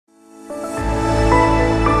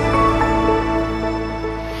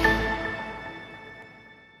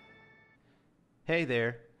Hey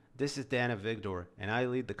there, this is Dan Avigdor, and I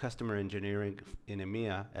lead the customer engineering in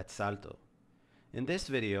EMEA at Salto. In this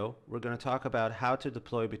video, we're going to talk about how to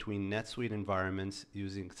deploy between NetSuite environments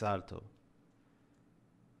using Salto.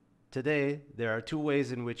 Today, there are two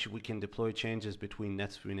ways in which we can deploy changes between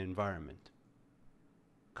NetSuite environment.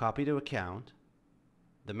 Copy to account.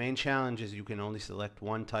 The main challenge is you can only select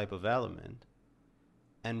one type of element.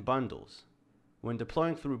 And bundles. When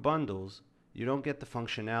deploying through bundles, you don't get the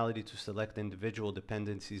functionality to select individual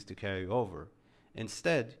dependencies to carry over.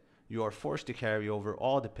 Instead, you are forced to carry over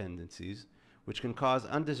all dependencies, which can cause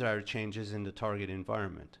undesired changes in the target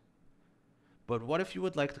environment. But what if you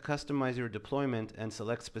would like to customize your deployment and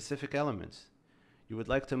select specific elements? You would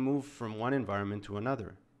like to move from one environment to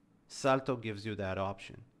another. Salto gives you that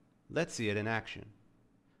option. Let's see it in action.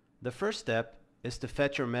 The first step is to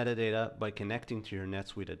fetch your metadata by connecting to your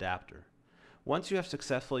NetSuite adapter. Once you have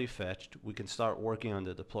successfully fetched, we can start working on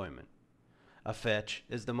the deployment. A fetch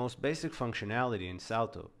is the most basic functionality in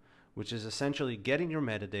Salto, which is essentially getting your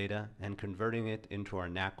metadata and converting it into our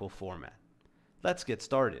NACL format. Let's get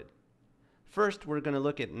started. First, we're going to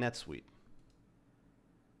look at NetSuite.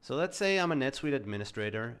 So let's say I'm a NetSuite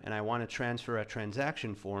administrator and I want to transfer a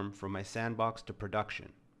transaction form from my sandbox to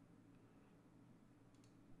production.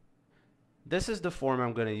 This is the form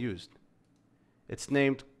I'm going to use. It's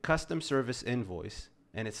named Custom Service Invoice,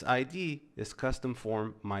 and its ID is Custom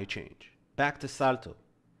Form My Change. Back to Salto.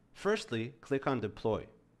 Firstly, click on Deploy.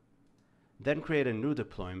 Then create a new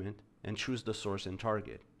deployment and choose the source and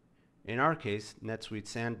target. In our case, NetSuite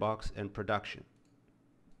Sandbox and Production.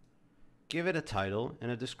 Give it a title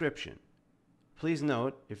and a description. Please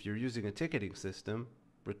note, if you're using a ticketing system,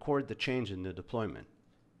 record the change in the deployment.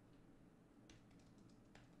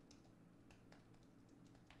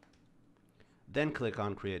 Then click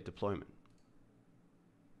on Create Deployment.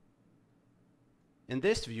 In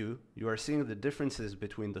this view, you are seeing the differences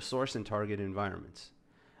between the source and target environments.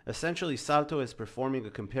 Essentially, Salto is performing a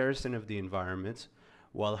comparison of the environments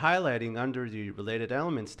while highlighting under the Related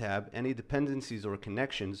Elements tab any dependencies or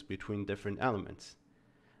connections between different elements.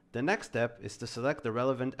 The next step is to select the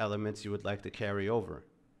relevant elements you would like to carry over.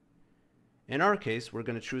 In our case, we're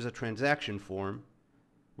going to choose a transaction form,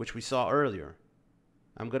 which we saw earlier.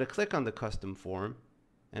 I'm going to click on the custom form,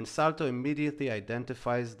 and Salto immediately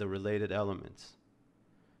identifies the related elements.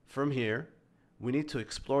 From here, we need to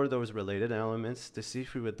explore those related elements to see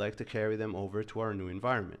if we would like to carry them over to our new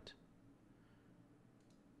environment.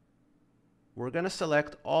 We're going to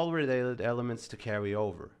select all related elements to carry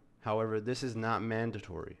over. However, this is not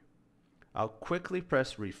mandatory. I'll quickly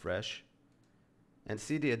press refresh and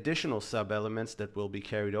see the additional sub-elements that will be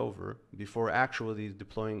carried over before actually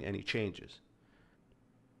deploying any changes.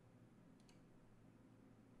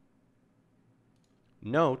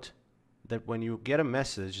 Note that when you get a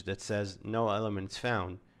message that says no elements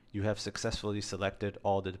found, you have successfully selected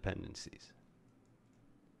all the dependencies.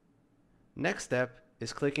 Next step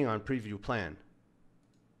is clicking on Preview Plan,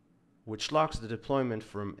 which locks the deployment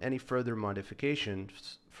from any further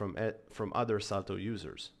modifications from other Salto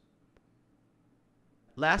users.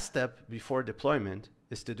 Last step before deployment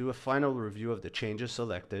is to do a final review of the changes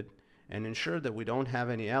selected and ensure that we don't have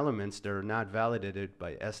any elements that are not validated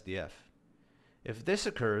by SDF. If this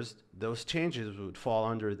occurs, those changes would fall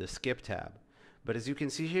under the Skip tab. But as you can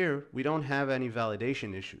see here, we don't have any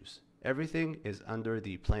validation issues. Everything is under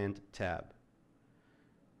the Planned tab.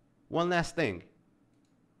 One last thing.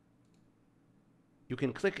 You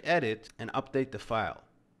can click Edit and update the file.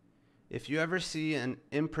 If you ever see an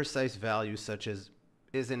imprecise value such as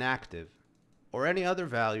is inactive, or any other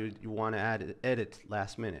value you want to edit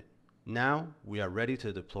last minute, now we are ready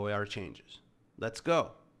to deploy our changes. Let's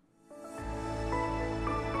go.